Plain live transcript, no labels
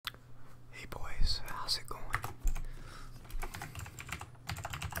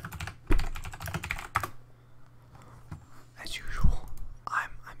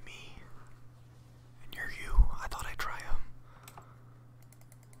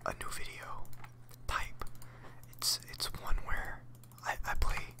a new video type. It's one where I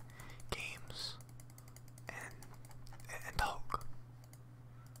play games and talk.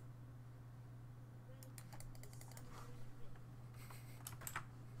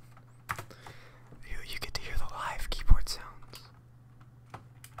 You get to hear the live keyboard sounds.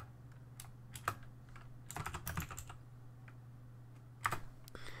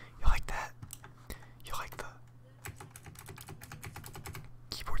 You like that? You like the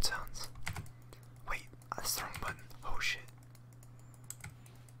keyboard sounds? Wait, that's the wrong button. Oh shit.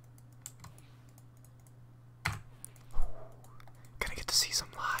 Gonna get to see some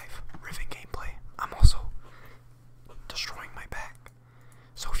live Riven gameplay. I'm also destroying my back.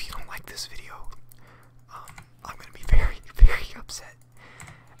 So if you don't like this video, I'm gonna be very, very upset.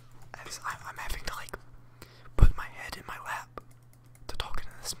 As I'm having to like put my head in my lap to talk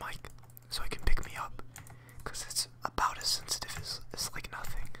into this mic so it can pick me up, because it's about as sensitive as like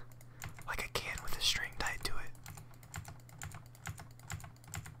nothing, like a can with a string tied to it.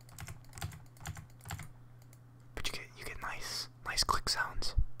 But you get nice click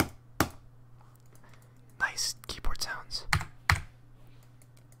sounds, nice keyboard sounds.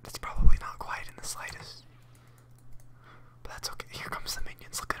 That's probably not quiet in the slightest, but that's okay. Here comes the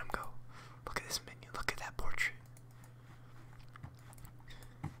minions. Look at him go. Look at this minion. Look at that portrait.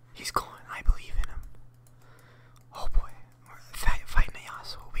 He's going. I believe in him. Oh boy, we're fighting a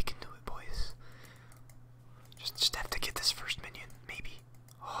Yasuo. We can do it, boys. Just have to get this first minion, maybe.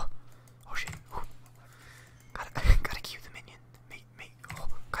 Oh shit. Ooh. Gotta cue the minion. Oh,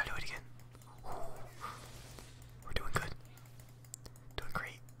 gotta do it again. Ooh. We're doing good. Doing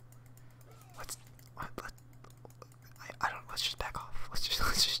great. Let's just back off. Let's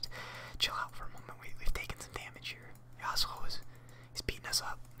just chill out for a moment. We've taken some damage here. Yasuo he's beating us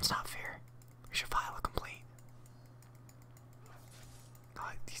up. It's not fair. We should file a complaint.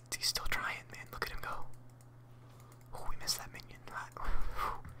 He's still trying, man. Look at him go. Oh, we missed that minion.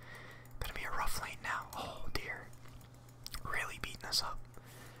 Gonna be a rough lane now. Oh dear. Really beating us up.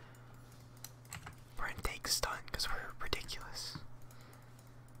 We're in take stun because we're ridiculous.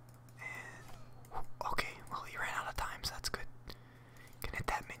 And okay, well he ran out of time, so that's good. Can hit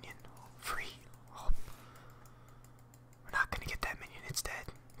that minion. Free. Oh. We're not gonna get that minion, it's dead.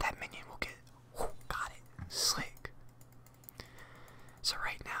 That minion will get. Got it. Slick. So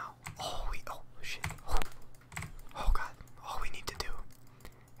right now, oh shit. Oh god. All we need to do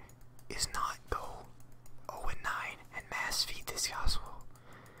is not go 0-9 and mass feed this Yasuo.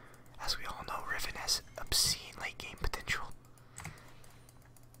 As we all know, Riven has obscene late game potential.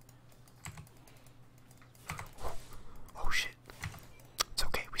 Oh shit. It's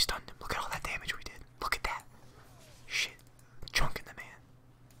okay, we stunned him. Look at all that damage we did. Look at that. Shit. Chunking the man.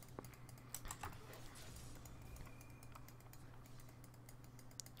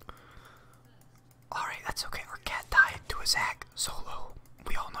 Alright, that's okay. Our cat died to a Zac solo.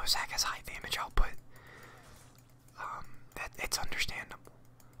 We all know Zac has high damage output. It's understandable.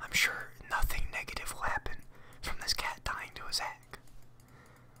 I'm sure nothing negative will happen from this cat dying to a Zac.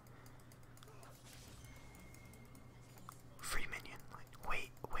 Free minion.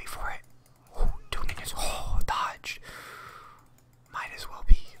 Wait for it. Oh, 2 minions. Oh, dodge. Might as well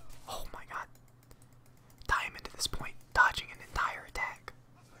be. Oh my god. Time into this point, dodging an entire attack.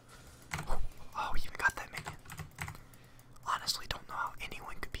 Oh, even got that minion. Honestly, don't know how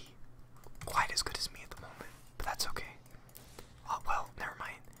anyone could be quite as good as me at the moment, but that's okay. Oh, well, never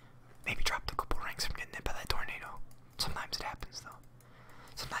mind. Maybe dropped a couple ranks from getting hit by that tornado. Sometimes it happens, though.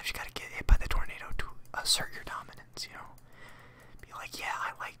 Sometimes you gotta get hit by the tornado to assert your dominance, you know? Be like, yeah,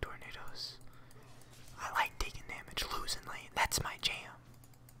 I like tornadoes. I like taking damage, losing lane. That's my jam,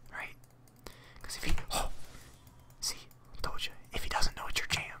 right? Because if he, see, told you. If he doesn't know it's your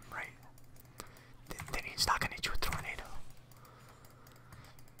jam, right? Then he's not gonna hit you with tornado.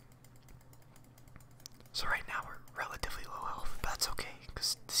 So right now we're relatively low health, but that's okay,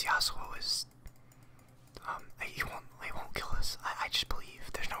 because this Yasuo is, he won't kill us. I just believe.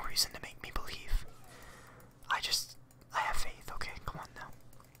 There's no reason to make me believe. I have faith. Okay, come on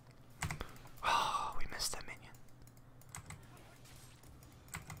now. Oh, we missed that minion.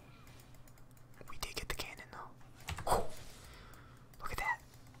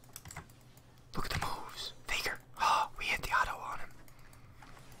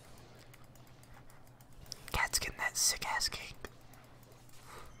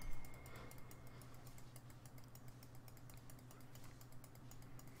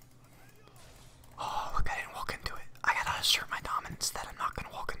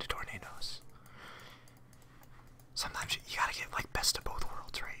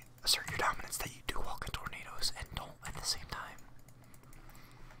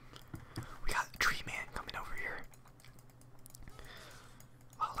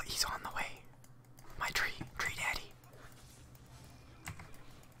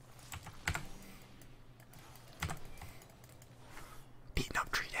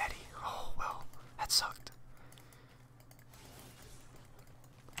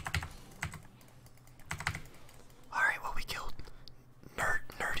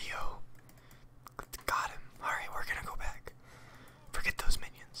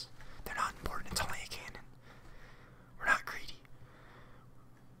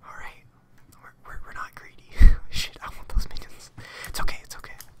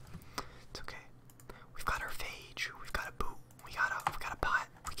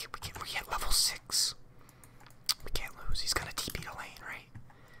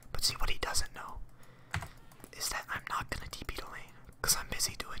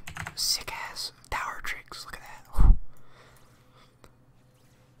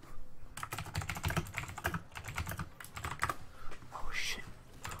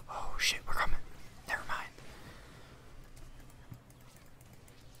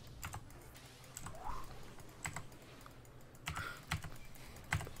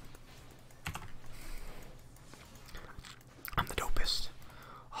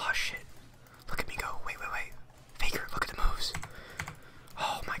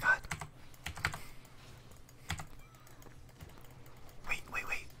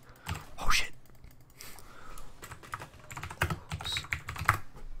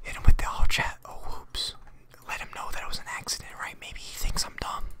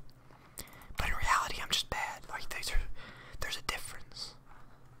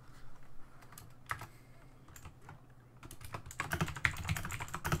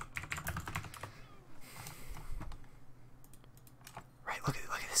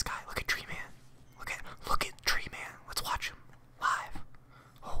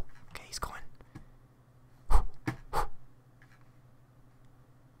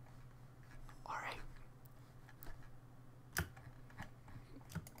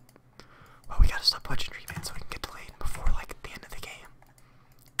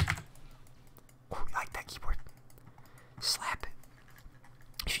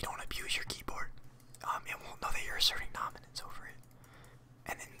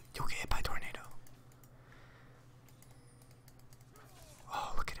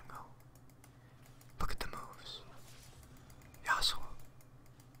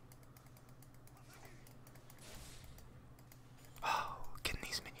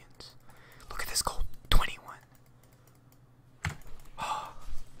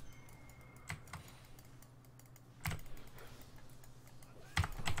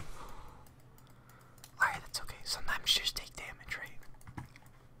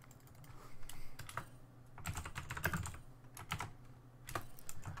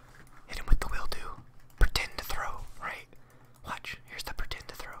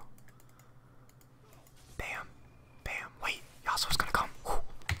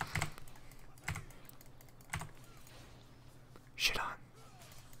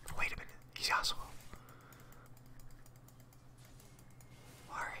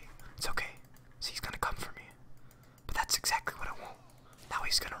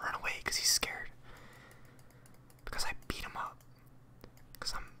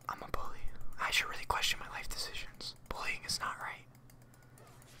 is not right.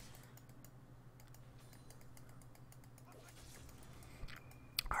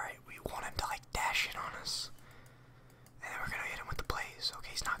 Alright, we want him to like dash in on us. And then we're gonna hit him with the plays.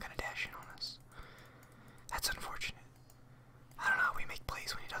 Okay, he's not gonna dash in on us. That's unfortunate. I don't know how we make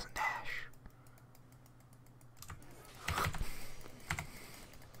plays when he doesn't dash.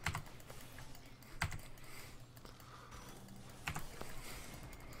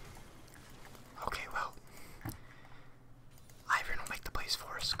 Okay, well, Riven will make the plays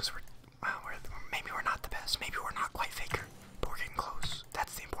for us because maybe we're not the best. Maybe we're not quite Faker, but we're getting close.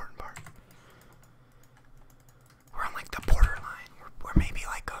 That's the important part. We're on like the borderline. We're maybe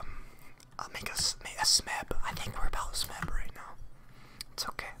like make a smeb. I think we're about a smeb right now. It's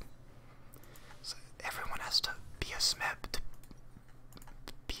okay. So everyone has to be a smeb to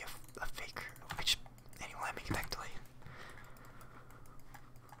be a Faker. Which anyway, let me get back to lane.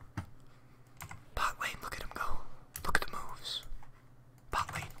 Bot lane, look at him go. Look at the moves.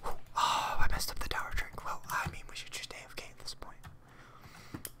 Bot lane. Whew. Oh, I messed up the tower trick. Well, I mean, we should just AFK at this point.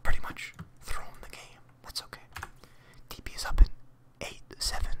 Pretty much throw him the game. That's okay. TP is up in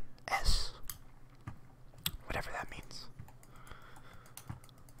 8-7-S. Whatever that means.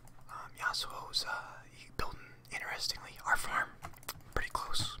 Yasuo's building interestingly. Our farm, pretty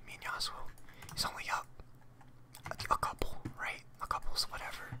close. Me and Yasuo. He's only up a couple, right? A couple's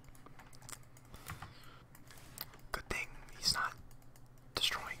whatever. Good thing he's not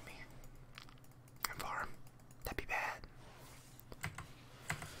destroying me. And farm. That'd be bad.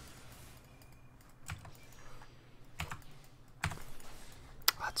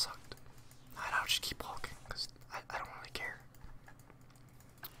 That sucked. I'll just keep walking because I don't really care.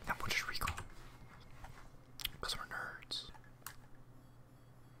 Then we'll just recall. Because we're nerds.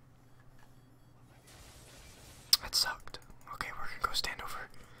 That sucked. Okay, we're gonna go stand over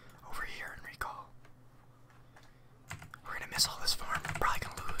here and recall. We're gonna miss all this farm. We're probably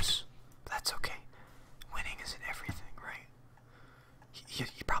gonna lose. But that's okay. Winning isn't everything, right?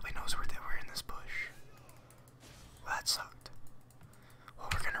 He probably knows we're in this bush. Well, that sucked. Well,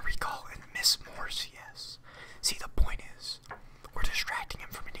 we're gonna recall and miss more CS. See, the point is, we're distracting him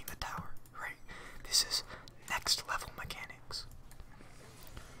from hitting the tower, right? This is next level mechanics.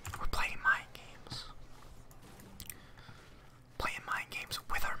 We're playing mind games. Playing mind games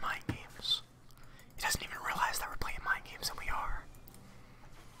with our mind games. He doesn't even realize that we're playing mind games, and we are.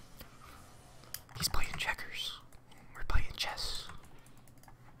 He's playing checkers. We're playing chess.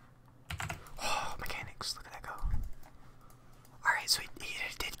 Oh, mechanics. Look at that go. Alright, so he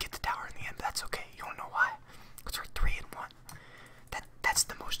did get the tower in the end, but that's okay. You don't know why? Because we're 3-1. That's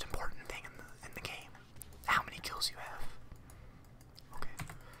the most important thing in the game. How many kills you have. Okay.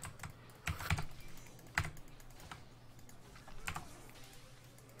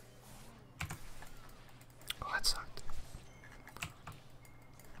 Oh, that sucked.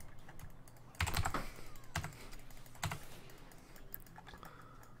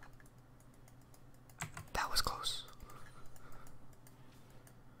 That was close.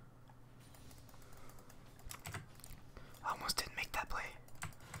 I almost didn't make that play.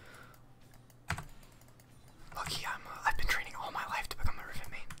 Lucky I've been training all my life to become a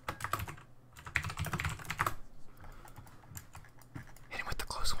Riven main. Hit him with the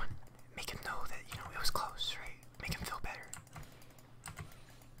close one. Make him know that, you know, it was close, right? Make him feel better.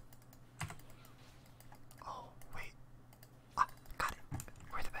 Oh, wait. Ah, got it.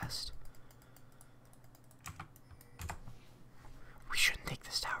 We're the best. We shouldn't take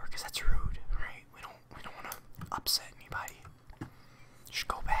this tower because that's rude, right? We don't want to upset anybody. Just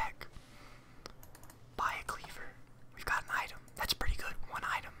go back. Buy a cleaver. We've got an item. That's pretty good. One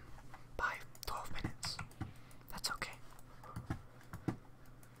item. By 12 minutes. That's okay.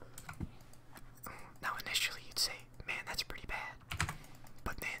 Now initially you'd say, man, that's pretty bad.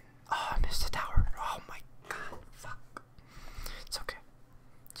 But then, oh, I missed the tower. Oh my god, fuck. It's okay.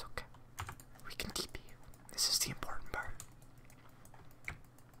 It's okay. We can TP. This is the important part.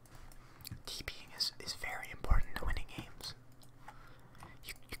 TPing is very important to winning games.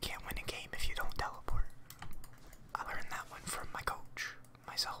 You can't win a game if you don't teleport. I learned that one from my coach,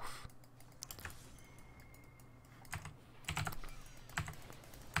 myself.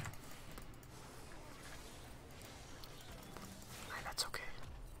 That's okay.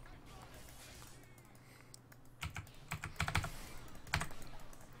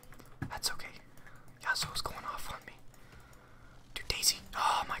 That's okay. Yasuo's going off on me. Dude, Daisy.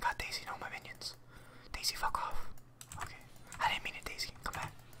 Oh my god, Daisy, no, my minions. Daisy, fuck off. Okay. I didn't mean it, Daisy. Come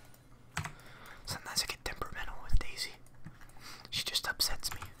back. Sometimes I get temperamental with Daisy. She just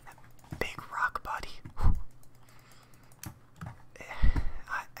upsets me. That big rock body.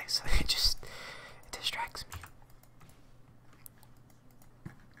 It distracts me.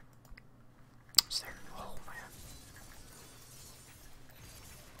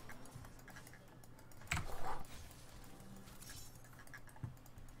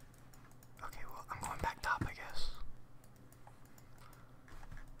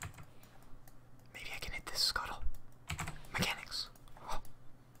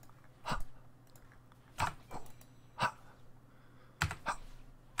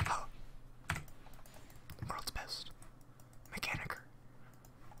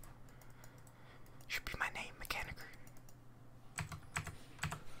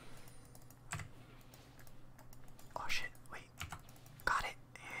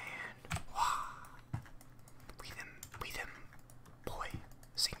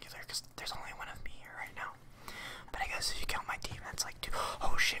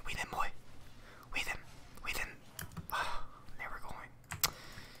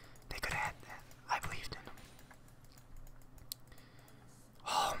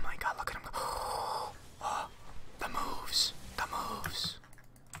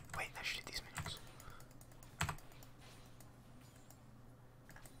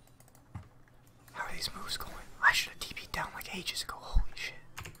 these moves going? I should have TP'd down like ages ago. Holy shit.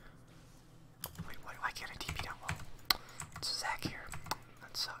 Wait, what? Why can't I TP down low? It's Zach here.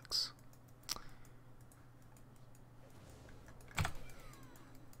 That sucks.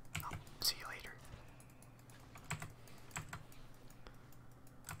 Oh, see you later.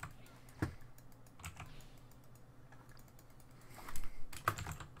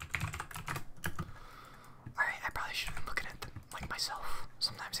 Alright, I probably should have been looking at them like myself.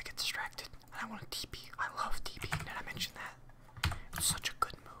 Sometimes I get distracted and I want to TP. I love TP. Did I mention that? It's such a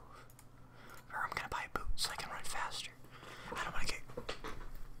good move. Or I'm gonna buy a boot so I can run faster. I don't want to get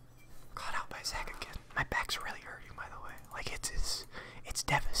caught out by Zach again. My back's really hurting, by the way. Like it's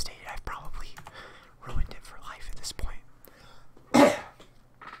devastated. I've probably ruined it for life at this point.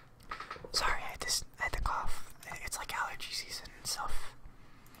 Sorry, I had to cough. It's like allergy season and stuff.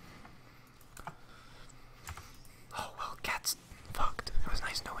 Oh well, cat's fucked. It was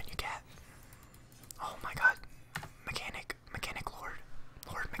nice knowing you, cat. Oh my god. Mechanic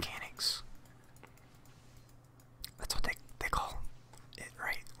Lord Mechanics. That's what they call it,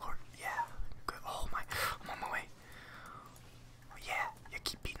 right? Lord, yeah. Good. Oh my, I'm on my way. Oh, yeah,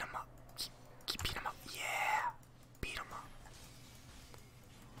 keep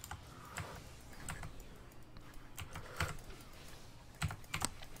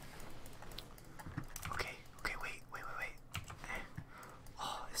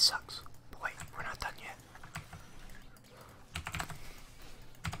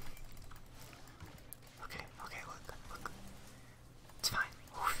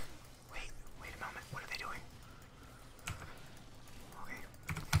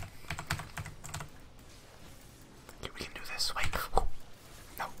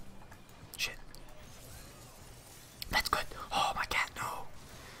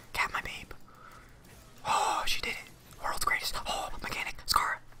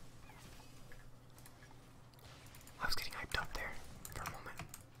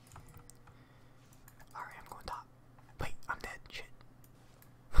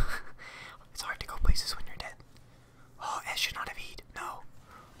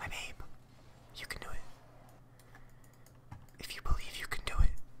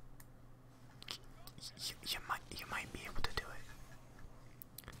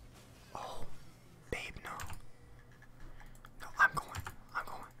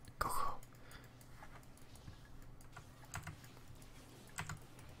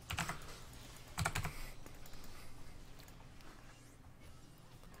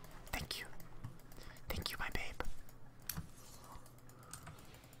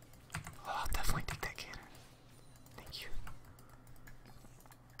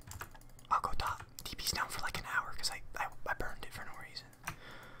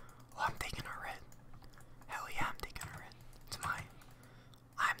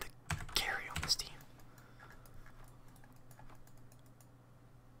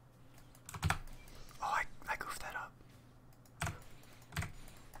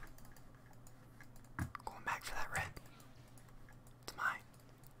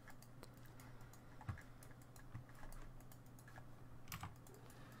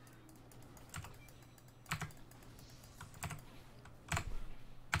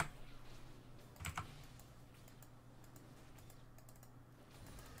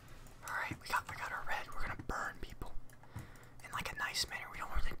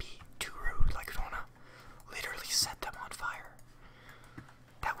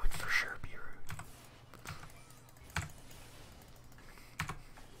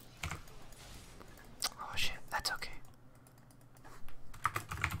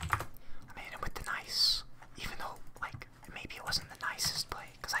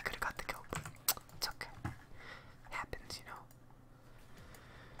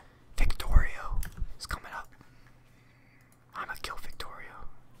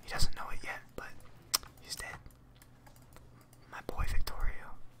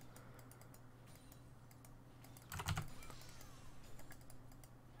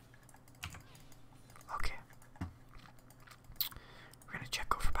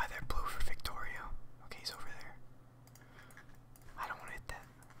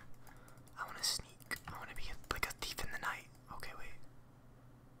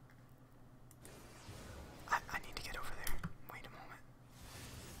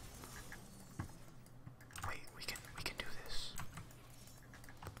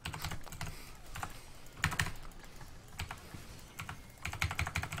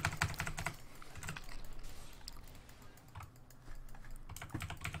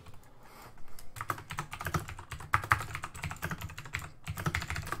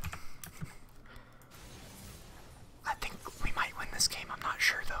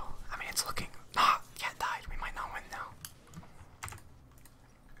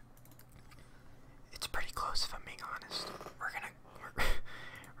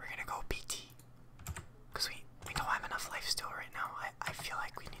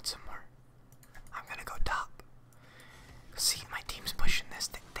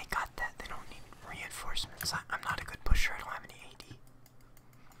honest, they got that. They don't need reinforcements. I'm not a good pusher. I don't have